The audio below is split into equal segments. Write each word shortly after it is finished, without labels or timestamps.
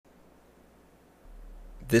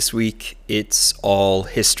This week, it's all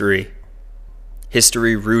history.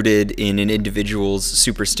 History rooted in an individual's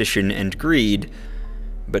superstition and greed,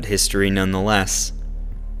 but history nonetheless.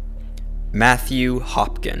 Matthew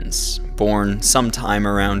Hopkins, born sometime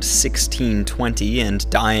around 1620 and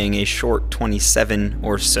dying a short 27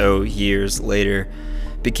 or so years later,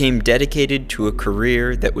 became dedicated to a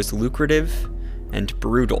career that was lucrative and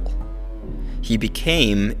brutal. He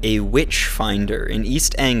became a witch finder in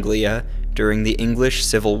East Anglia during the English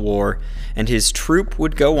Civil War, and his troupe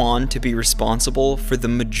would go on to be responsible for the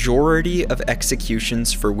majority of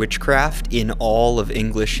executions for witchcraft in all of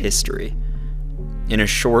English history. In a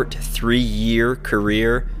short 3-year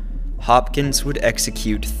career, Hopkins would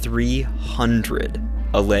execute 300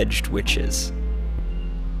 alleged witches.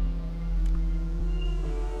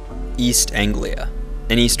 East Anglia,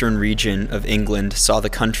 an eastern region of England, saw the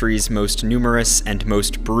country's most numerous and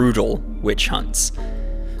most brutal witch hunts.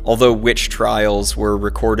 Although witch trials were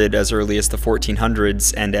recorded as early as the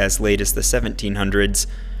 1400s and as late as the 1700s,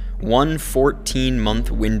 one 14-month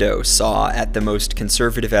window saw, at the most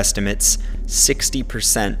conservative estimates,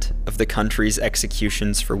 60% of the country's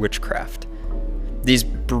executions for witchcraft. These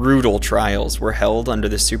brutal trials were held under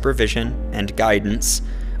the supervision and guidance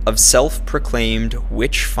of self-proclaimed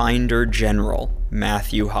witch-finder general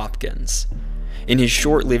Matthew Hopkins. In his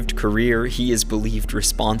short-lived career, he is believed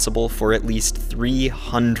responsible for at least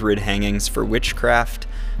 300 hangings for witchcraft,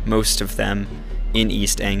 most of them in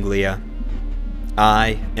East Anglia.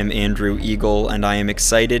 I am Andrew Eagle, and I am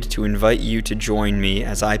excited to invite you to join me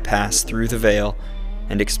as I pass through the veil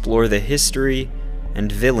and explore the history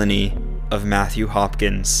and villainy of Matthew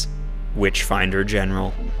Hopkins, Witchfinder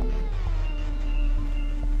General.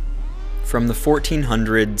 From the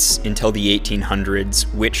 1400s until the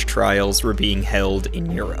 1800s, witch trials were being held in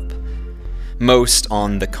Europe. Most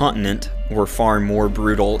on the continent were far more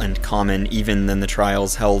brutal and common even than the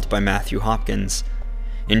trials held by Matthew Hopkins.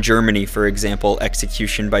 In Germany, for example,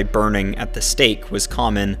 execution by burning at the stake was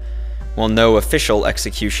common, while no official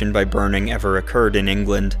execution by burning ever occurred in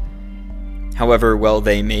England. However, while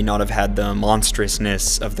they may not have had the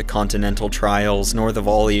monstrousness of the continental trials nor the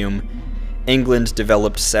volume, England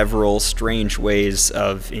developed several strange ways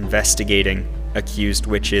of investigating accused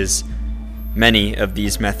witches. Many of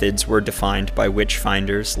these methods were defined by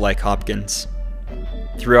witch-finders like Hopkins.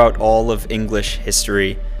 Throughout all of English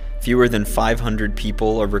history, fewer than 500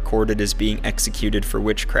 people are recorded as being executed for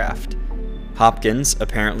witchcraft. Hopkins,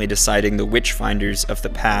 apparently deciding the witch-finders of the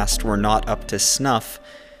past were not up to snuff,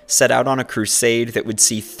 set out on a crusade that would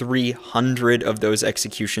see 300 of those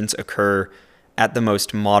executions occur, at the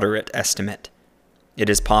most moderate estimate. It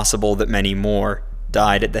is possible that many more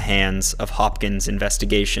died at the hands of Hopkins'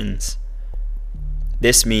 investigations.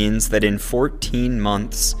 This means that in 14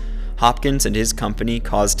 months, Hopkins and his company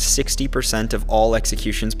caused 60% of all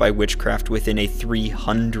executions by witchcraft within a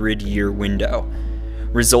 300-year window,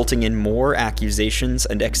 resulting in more accusations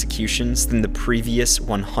and executions than the previous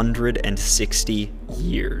 160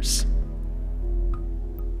 years.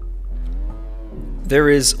 There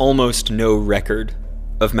is almost no record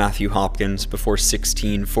of Matthew Hopkins before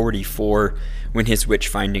 1644, when his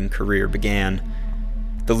witch-finding career began.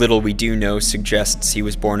 The little we do know suggests he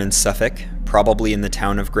was born in Suffolk, probably in the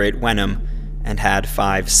town of Great Wenham, and had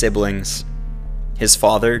 5 siblings. His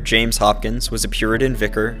father, James Hopkins, was a Puritan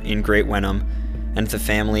vicar in Great Wenham, and the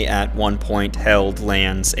family at one point held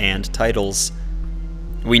lands and titles.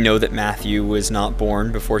 We know that Matthew was not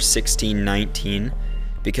born before 1619,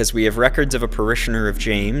 because we have records of a parishioner of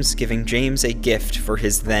James giving James a gift for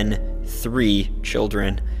his then 3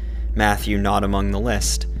 children, Matthew not among the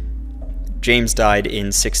list. James died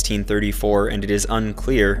in 1634, and it is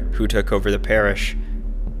unclear who took over the parish.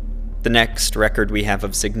 The next record we have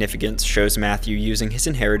of significance shows Matthew using his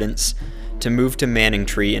inheritance to move to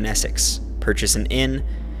Manningtree in Essex, purchase an inn,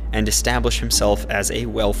 and establish himself as a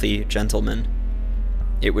wealthy gentleman.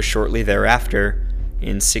 It was shortly thereafter,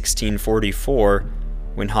 in 1644,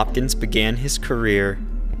 when Hopkins began his career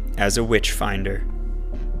as a witch finder.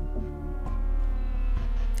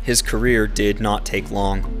 His career did not take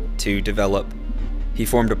long to develop. He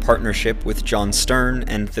formed a partnership with John Sterne,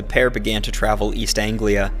 and the pair began to travel East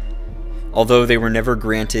Anglia. Although they were never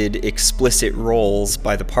granted explicit roles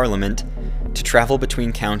by the Parliament, to travel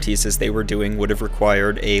between counties as they were doing would have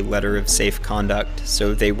required a letter of safe conduct,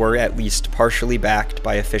 so they were at least partially backed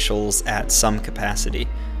by officials at some capacity.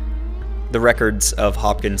 The records of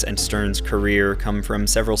Hopkins and Sterne's career come from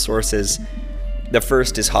several sources. The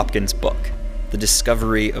first is Hopkins' book, The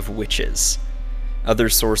Discovery of Witches. Other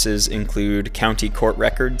sources include county court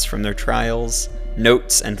records from their trials,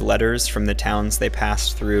 notes and letters from the towns they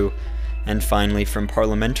passed through, and finally from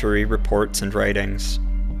parliamentary reports and writings.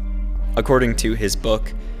 According to his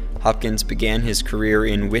book, Hopkins began his career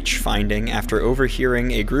in witch-finding after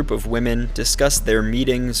overhearing a group of women discuss their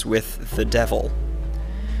meetings with the devil.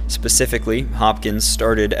 Specifically, Hopkins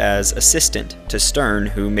started as assistant to Stern,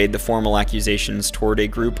 who made the formal accusations toward a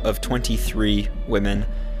group of 23 women.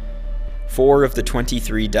 4 of the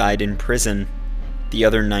 23 died in prison. The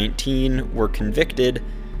other 19 were convicted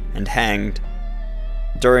and hanged.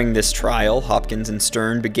 During this trial, Hopkins and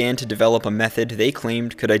Stern began to develop a method they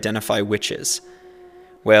claimed could identify witches.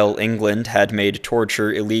 While England had made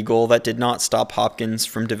torture illegal, that did not stop Hopkins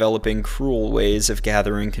from developing cruel ways of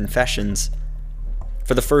gathering confessions.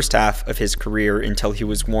 For the first half of his career, until he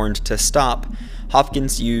was warned to stop,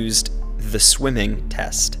 Hopkins used the swimming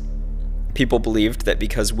test. People believed that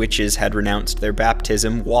because witches had renounced their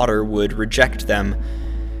baptism, water would reject them,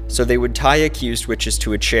 so they would tie accused witches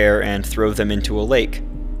to a chair and throw them into a lake.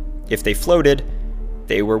 If they floated,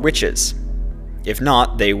 they were witches. If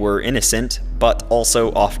not, they were innocent, but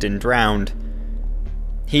also often drowned.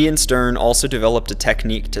 He and Stern also developed a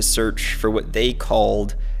technique to search for what they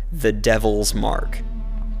called the devil's mark.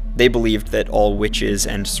 They believed that all witches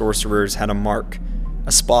and sorcerers had a mark,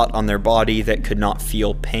 a spot on their body that could not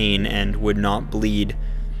feel pain and would not bleed.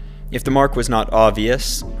 If the mark was not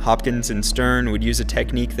obvious, Hopkins and Stern would use a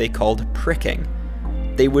technique they called pricking.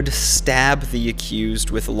 They would stab the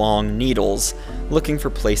accused with long needles, looking for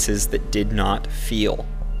places that did not feel.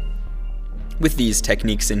 With these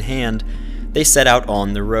techniques in hand, they set out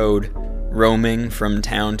on the road, roaming from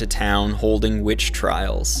town to town holding witch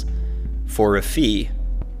trials for a fee.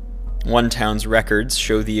 One town's records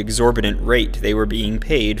show the exorbitant rate they were being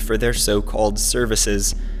paid for their so-called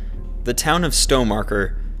services. The town of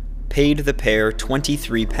Stowmarker paid the pair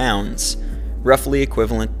 £23, roughly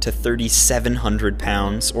equivalent to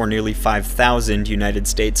 £3,700 or nearly 5,000 United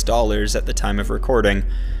States dollars at the time of recording,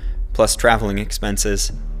 plus traveling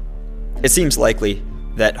expenses. It seems likely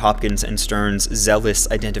that Hopkins and Stern's zealous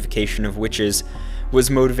identification of witches was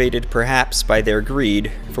motivated perhaps by their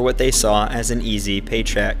greed for what they saw as an easy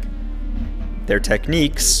paycheck. Their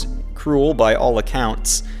techniques, cruel by all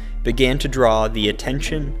accounts, began to draw the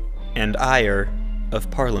attention and ire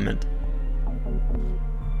of Parliament.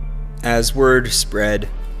 As word spread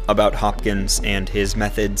about Hopkins and his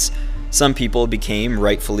methods, some people became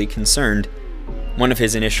rightfully concerned. One of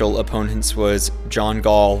his initial opponents was John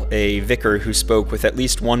Gall, a vicar who spoke with at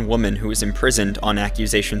least one woman who was imprisoned on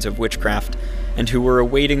accusations of witchcraft, and who were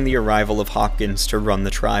awaiting the arrival of Hopkins to run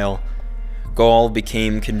the trial. Gall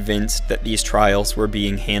became convinced that these trials were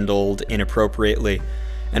being handled inappropriately,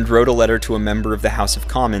 and wrote a letter to a member of the House of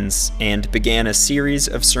Commons, and began a series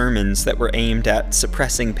of sermons that were aimed at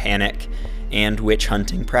suppressing panic and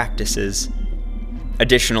witch-hunting practices.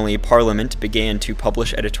 Additionally, Parliament began to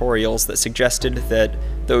publish editorials that suggested that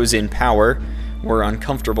those in power were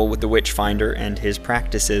uncomfortable with the witch-finder and his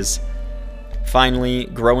practices. Finally,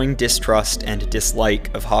 growing distrust and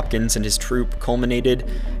dislike of Hopkins and his troupe culminated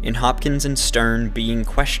in Hopkins and Stern being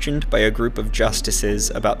questioned by a group of justices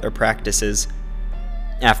about their practices.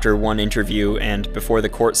 After one interview, and before the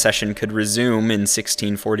court session could resume in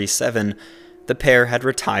 1647, the pair had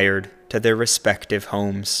retired to their respective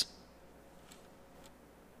homes.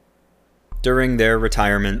 During their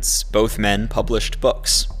retirements, both men published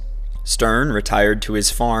books. Stern retired to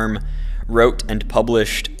his farm, wrote and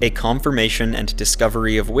published A Confirmation and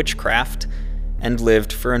Discovery of Witchcraft, and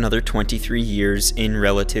lived for another 23 years in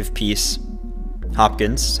relative peace.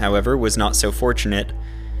 Hopkins, however, was not so fortunate.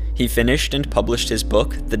 He finished and published his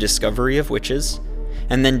book, The Discovery of Witches,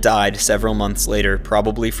 and then died several months later,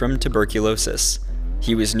 probably from tuberculosis.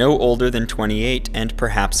 He was no older than 28 and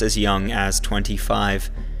perhaps as young as 25,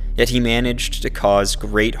 yet he managed to cause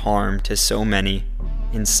great harm to so many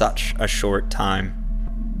in such a short time.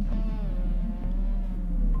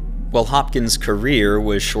 While Hopkins' career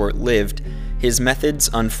was short-lived, his methods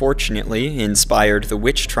unfortunately inspired the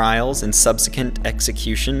witch trials and subsequent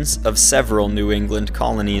executions of several New England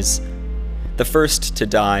colonies. The first to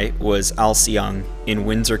die was Alcyone in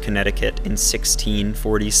Windsor, Connecticut in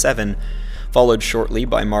 1647, followed shortly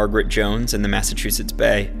by Margaret Jones in the Massachusetts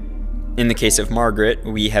Bay. In the case of Margaret,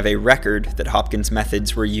 we have a record that Hopkins'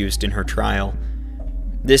 methods were used in her trial.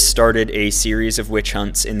 This started a series of witch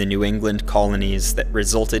hunts in the New England colonies that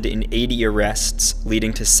resulted in 80 arrests,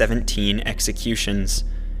 leading to 17 executions.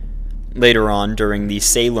 Later on, during the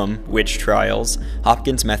Salem witch trials,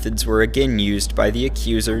 Hopkins' methods were again used by the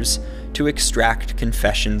accusers to extract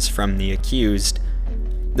confessions from the accused.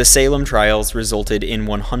 The Salem trials resulted in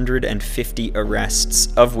 150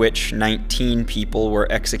 arrests, of which 19 people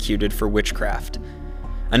were executed for witchcraft.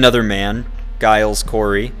 Another man, Giles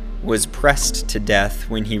Corey, was pressed to death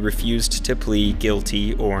when he refused to plead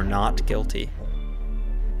guilty or not guilty.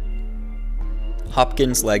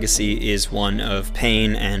 Hopkins' legacy is one of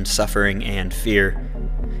pain and suffering and fear.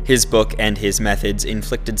 His book and his methods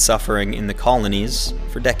inflicted suffering in the colonies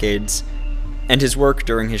for decades, and his work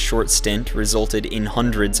during his short stint resulted in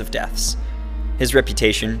hundreds of deaths. His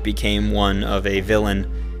reputation became one of a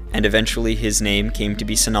villain, and eventually his name came to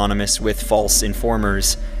be synonymous with false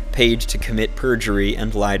informers, paid to commit perjury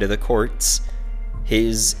and lie to the courts.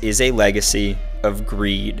 His is a legacy of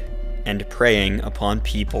greed and preying upon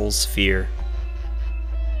people's fear.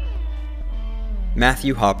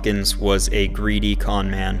 Matthew Hopkins was a greedy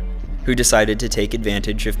con man who decided to take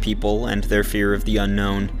advantage of people and their fear of the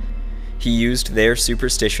unknown. He used their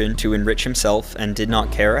superstition to enrich himself and did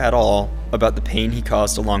not care at all about the pain he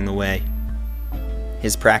caused along the way.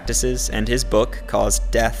 His practices and his book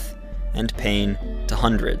caused death and pain to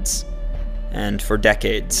hundreds, and for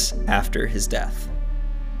decades after his death.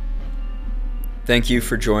 Thank you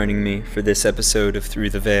for joining me for this episode of Through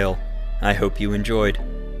the Veil. I hope you enjoyed.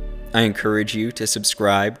 I encourage you to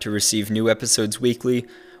subscribe to receive new episodes weekly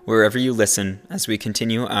wherever you listen as we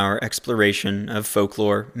continue our exploration of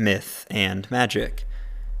folklore, myth, and magic.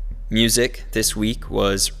 Music this week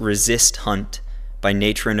was Resist Hunt by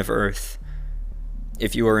Natron of Earth.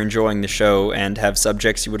 If you are enjoying the show and have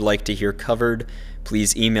subjects you would like to hear covered,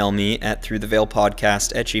 please email me at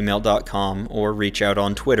throughtheveilpodcast@gmail.com or reach out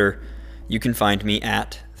on Twitter. You can find me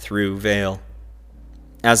at ThroughVeil.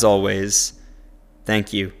 As always,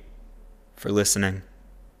 thank you for listening.